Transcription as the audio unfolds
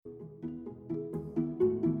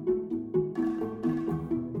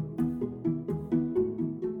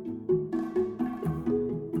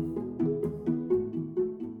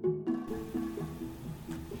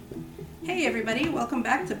Hey everybody, welcome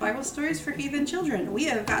back to Bible Stories for Heathen Children. We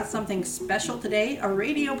have got something special today, a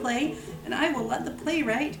radio play, and I will let the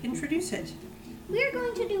playwright introduce it. We're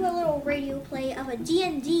going to do a little radio play of a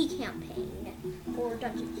D&D campaign for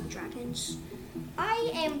Dungeons & Dragons.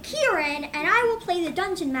 I am Kieran, and I will play the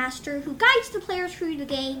Dungeon Master who guides the players through the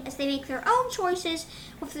game as they make their own choices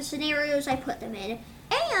with the scenarios I put them in.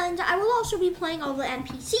 And I will also be playing all the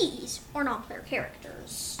NPCs, or non-player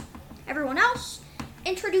characters. Everyone else,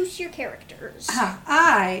 introduce your characters.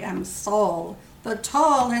 I am Saul, the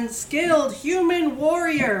tall and skilled human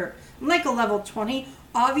warrior. I'm like a level 20.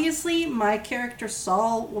 Obviously, my character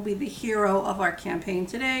Saul will be the hero of our campaign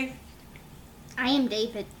today. I am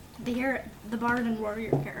David, the bard and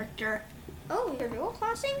warrior character. Oh, you're dual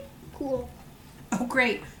classing? Cool. Oh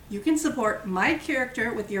great, you can support my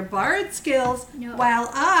character with your bard skills No. while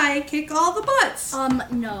I kick all the butts.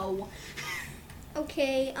 No.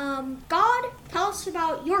 Okay, God, tell us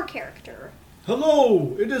about your character.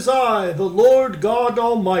 Hello, it is I, the Lord God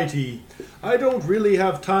Almighty. I don't really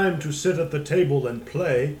have time to sit at the table and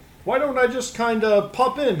play. Why don't I just kinda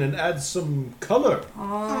pop in and add some color?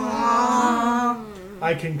 I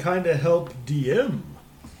can kinda help DM.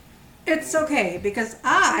 It's okay, because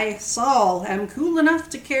I, Saul, am cool enough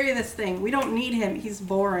to carry this thing. We don't need him, he's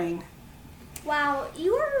boring. Wow,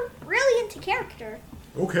 you're really into character.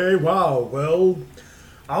 Okay, wow, well,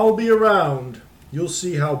 I'll be around. You'll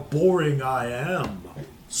see how boring I am,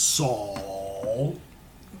 Saul.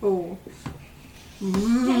 Oh.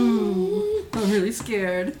 I'm really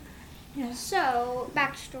scared. So,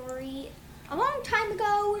 backstory. A long time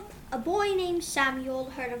ago, a boy named Samuel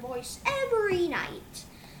heard a voice every night.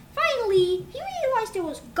 Finally, he realized it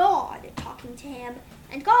was God talking to him,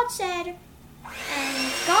 and God said,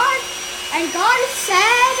 God!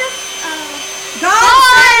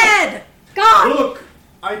 Look,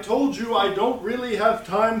 I told you I don't really have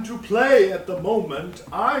time to play at the moment.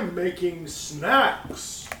 I'm making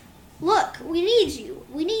snacks. Look, we need you.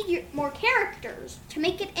 We need more characters to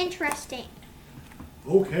make it interesting.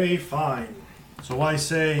 Okay, fine. So I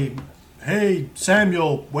say, hey,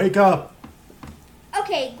 Samuel, wake up.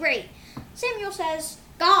 Okay, great. Samuel says,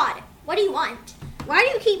 God, what do you want? Why do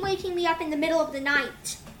you keep waking me up in the middle of the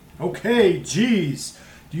night? Okay, geez.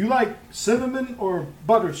 Do you like cinnamon or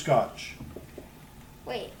butterscotch?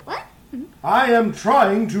 Wait, what? I am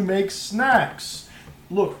trying to make snacks.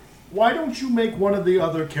 Look, why don't you make one of the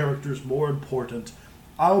other characters more important?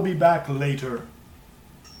 I'll be back later.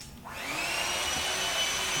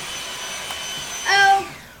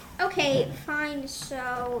 Oh, okay, fine.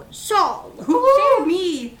 So, Saul. Ooh,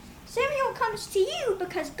 me! Samuel comes to you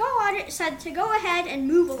because God said to go ahead and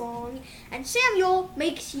move along, and Samuel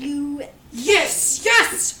makes you... Yes,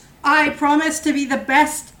 yes! I promise to be the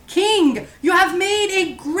best king! You have made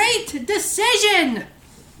a great decision!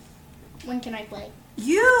 When can I play?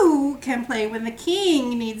 You can play when the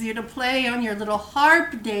king needs you to play on your little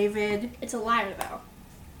harp, David. It's a lyre, though.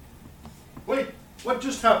 Wait, what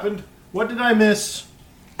just happened? What did I miss?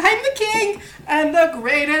 I'm the king and the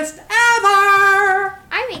greatest ever!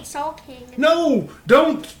 I made Saul king. No,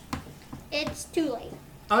 don't. It's too late.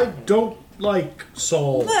 I don't like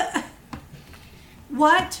Saul.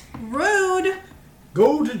 What? Rude!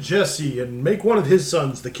 Go to Jesse and make one of his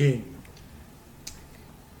sons the king.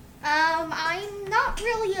 I'm not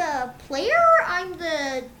really a player. I'm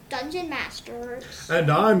the dungeon master. And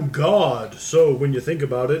I'm God, so when you think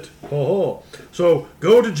about it, ho. So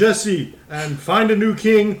go to Jesse and find a new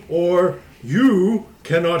king, or you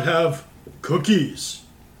cannot have cookies.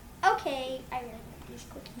 Okay, I really like these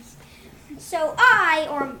cookies. So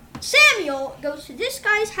Samuel goes to this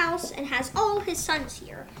guy's house and has all his sons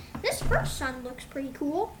here. This first son looks pretty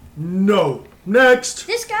cool. No. Next.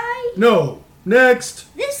 This guy. No.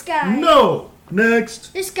 Next. This guy. No.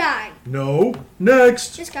 Next. This guy. No.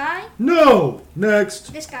 Next. This guy. No.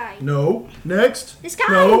 Next. This guy. No. Next. This guy.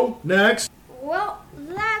 No. Next. Well,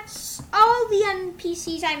 that's all the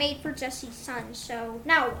NPCs I made for Jesse's son, so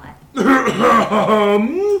now what?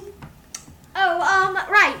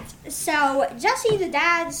 Right. So Jesse the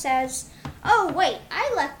dad says, oh wait,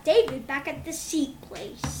 I left David back at the seat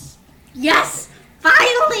place. Yes!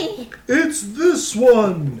 Finally! It's this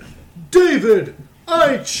one. David,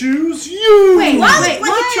 I choose you. Wait, Was wait,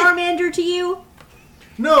 it Charmander to you?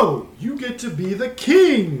 No, you get to be the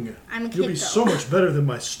king. I'm a kid, You'll be though. so much better than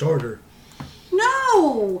my starter.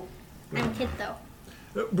 No! I'm a kid, though.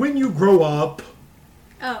 When you grow up.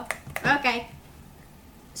 Oh, okay.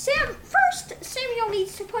 First, Samuel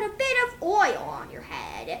needs to put a bit of oil on your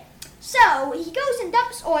head. So he goes and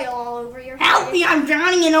dumps oil all over your head. Help me, I'm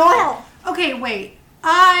drowning in oil! Okay, wait.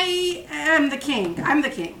 I am the king. I'm the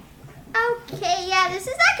king. Okay, yeah, this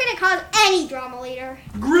is not gonna cause any drama later.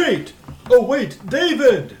 Great! Oh, wait,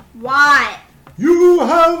 David! What? You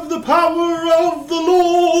have the power of the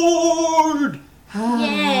Lord!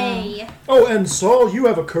 Yay. Oh, and Saul, you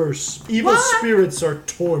have a curse. Evil What? spirits are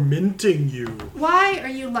tormenting you. Why are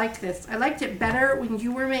you like this? I liked it better when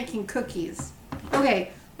you were making cookies.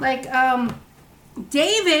 Okay, like,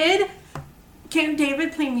 David. Can't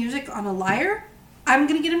David play music on a lyre? I'm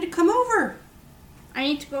gonna get him to come over. I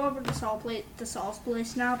need to go over to Saul's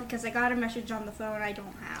place now because I got a message on the phone I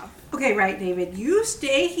don't have. Okay, right, David. You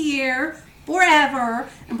stay here forever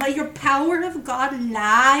and play your power of God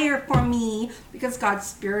lyre for me because God's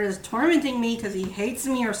spirit is tormenting me because he hates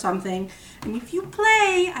me or something. And if you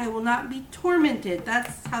play, I will not be tormented.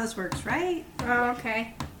 That's how this works, right? Oh,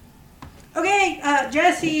 okay. Okay,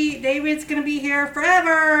 Jesse, David's gonna be here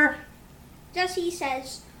forever. Jesse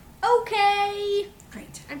says, okay.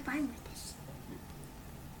 Great. I'm fine with this.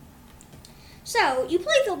 So, you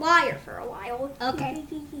play the lyre for a while. Okay.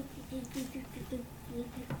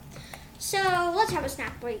 So, let's have a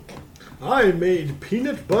snack break. I made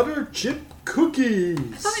peanut butter chip I cookies.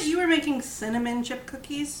 thought you were making cinnamon chip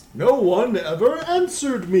cookies. No one ever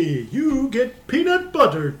answered me. You get peanut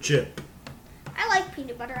butter chip. I like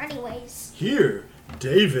peanut butter anyways. Here,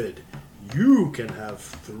 David, you can have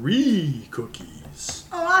 3 cookies.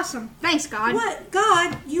 Oh, awesome. Thanks, God. What?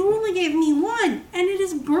 God, you only gave me one, and it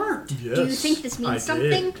is burnt. Yes, Do you think this means I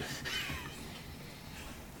something? did.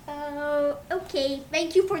 Okay.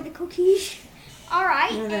 Thank you for the cookies.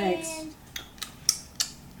 Alright, No, thanks. and...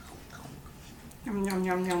 Yum, yum,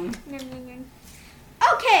 yum, yum. Nom, nom, nom.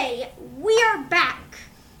 Okay, we are back.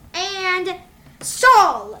 And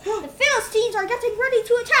Saul, the Philistines are getting ready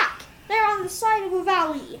to attack. They're on the side of a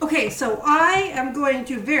valley. Okay, so I am going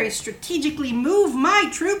to very strategically move my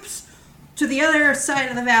troops to the other side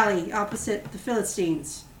of the valley, opposite the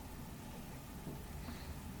Philistines.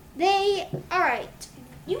 Alright.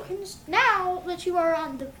 You can, now that you are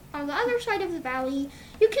on the other side of the valley,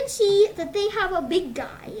 you can see that they have a big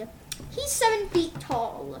guy. He's 7 feet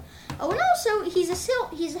tall. Oh, and also, he's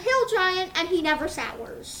a hill giant, and he never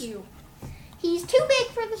sours. You. He's too big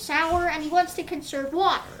for the sour, and he wants to conserve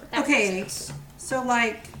water. That Okay, makes sense. so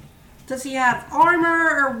like, does he have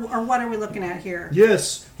armor, or what are we looking at here?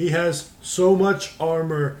 Yes, he has so much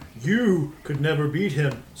armor. You could never beat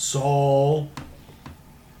him, Saul.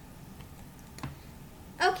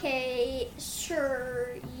 Okay, sure.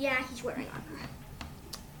 Yeah, he's wearing armor.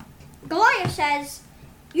 Goliath says,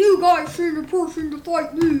 "You guys send a person to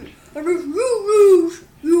fight me, and if you lose,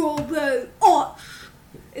 you obey us.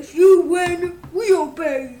 If you win, we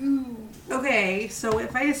obey you." Okay, so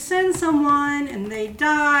if I send someone and they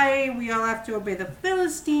die, we all have to obey the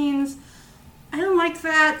Philistines. I don't like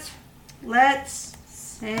that. Let's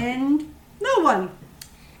send no one.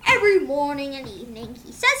 Every morning and evening,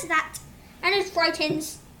 he says that, and it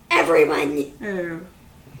frightens everyone. Oh.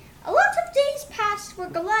 A lot of days passed where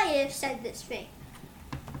Goliath said this thing.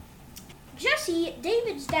 Jesse,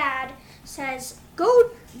 David's dad, says,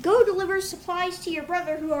 Go deliver supplies to your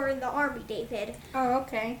brother who are in the army, David. Oh,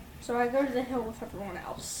 okay. So I go to the hill with everyone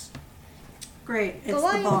else. Great, it's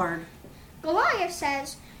Goliath. the bard. Goliath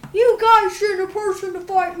says, "You guys send a person to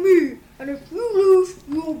fight me, and if you lose,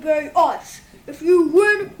 you obey us. If you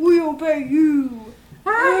win, we obey you."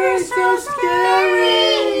 Oh, you're so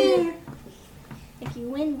scary! If you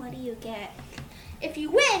win, what do you get? If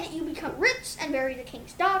you win, you become rich and marry the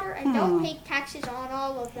king's daughter and don't pay taxes on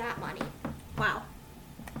all of that money. Wow.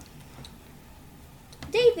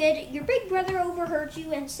 David, your big brother overheard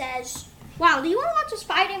you and says, "Wow, do you want to just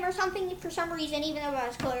fight him or something for some reason, even though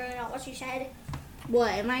that's clearly not what you said?"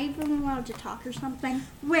 What? Am I even allowed to talk or something?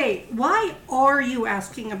 Wait, why are you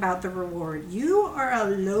asking about the reward? You are a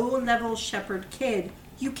low-level shepherd kid.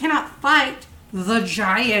 You cannot fight the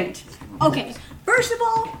giant. Okay, first of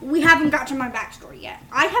all, we haven't got to my backstory yet.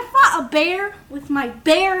 I have fought a bear with my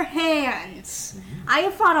bare hands. I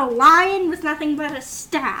have fought a lion with nothing but a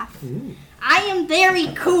staff. I am very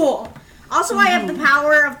cool. Also, I have the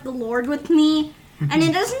power of the Lord with me, and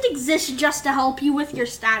it doesn't exist just to help you with your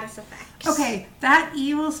status effects. Okay, that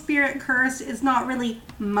evil spirit curse is not really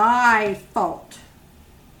my fault.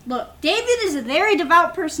 Look, David is a very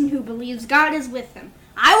devout person who believes God is with him.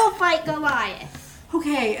 I will fight Goliath.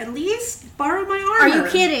 Okay, at least borrow my Are armor.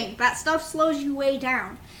 you kidding? That stuff slows you way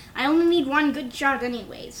down. I only need one good shot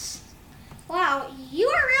anyways. Wow, you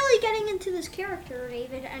are really getting into this character,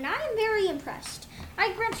 David, and I am very impressed.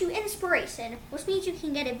 I grant you inspiration, which means you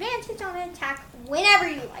can get advantage on an attack whenever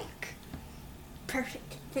you like.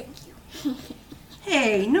 Perfect. Thank you.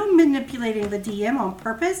 Hey, no manipulating the DM on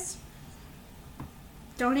purpose.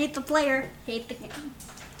 Don't hate the player, hate the game.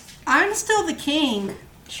 I'm still the king.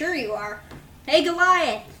 Sure you are. Hey,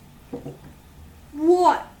 Goliath.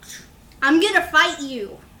 What? I'm gonna fight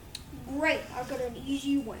you. Great, I've got an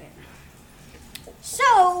easy win.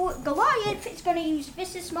 So, Goliath is going to use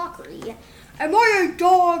vicious mockery. Am I a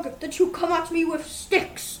dog that you come at me with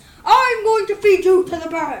sticks? I'm going to feed you to the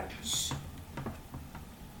birds.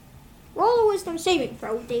 Roll a wisdom saving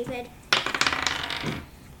throw, David.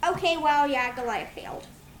 Okay, well, yeah, Goliath failed.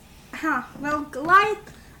 Well,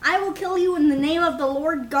 Goliath, I will kill you in the name of the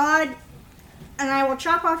Lord God, and I will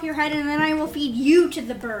chop off your head, and then I will feed you to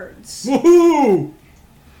the birds. Woohoo!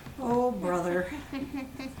 Oh, brother.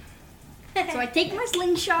 So I take my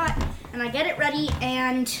slingshot, and I get it ready,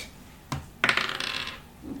 and...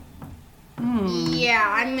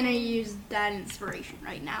 Yeah, I'm gonna use that inspiration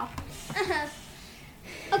right now.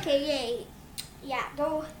 Okay, yay. Yeah,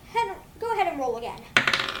 go ahead and roll again.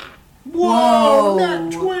 Whoa! Whoa.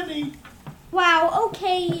 Not 20! Wow,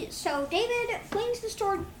 okay, so David flings the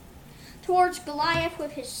sword towards Goliath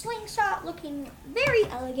with his slingshot, looking very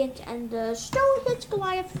elegant, and the stone hits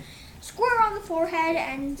Goliath square on the forehead,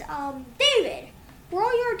 and David,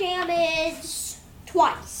 roll your damage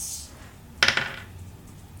twice.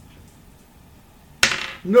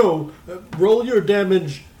 No, roll your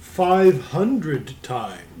damage 500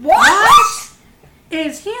 times. What?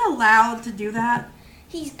 Is he allowed to do that?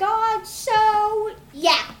 He's God, so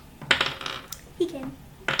yeah, he can.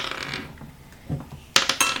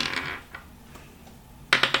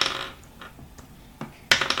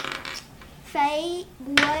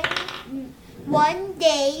 One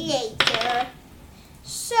day later.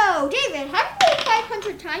 So, David, have you rolled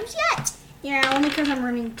 500 times yet? Yeah, only because I'm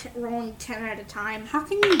rolling 10 at a time. How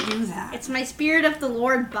can you do that? It's my Spirit of the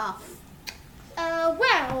Lord buff.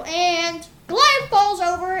 Well, and Goliath falls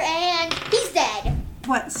over and he's dead.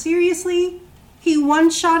 What, seriously? He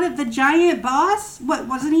one-shotted the giant boss? What,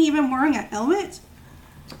 wasn't he even wearing a helmet?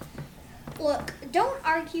 Look, don't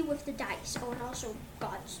argue with the dice. Oh, and also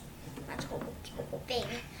God's. That's whole thing.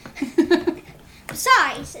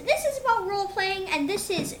 Besides, this is about role-playing, and this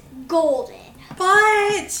is golden.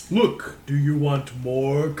 But... Look, do you want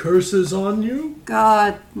more curses on you?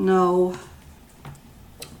 God, no.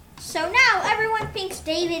 So now everyone thinks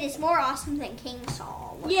David is more awesome than King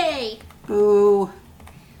Saul. Yay! Boo.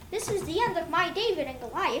 This is the end of my David and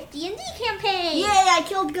Goliath D&D campaign. Yay, I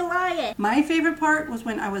killed Goliath! My favorite part was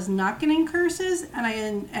when I was not getting curses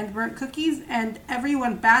and burnt cookies and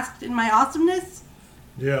everyone basked in my awesomeness.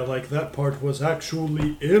 Yeah, like that part was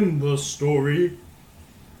actually in the story.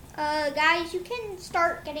 Guys, you can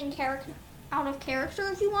start getting out of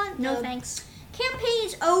character if you want. No thanks.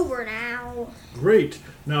 Campaign's over now. Great.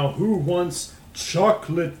 Now who wants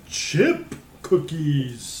chocolate chip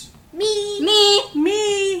cookies? Me.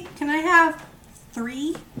 Me! Can I have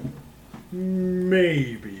 3?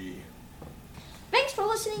 Maybe. Thanks for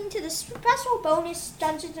listening to the special bonus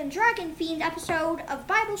Dungeons & Dragons themed episode of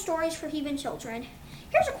Bible Stories for Heathen Children.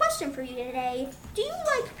 Here's a question for you today. Do you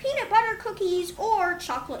like peanut butter cookies or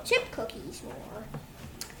chocolate chip cookies more?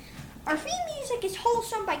 Our theme music is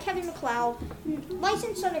Wholesome by Kevin MacLeod,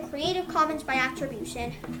 licensed under Creative Commons by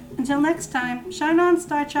Attribution. Until next time, shine on,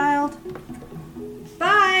 Star Child.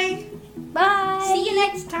 Bye! Bye! See you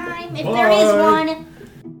next time, if Bye. there is one.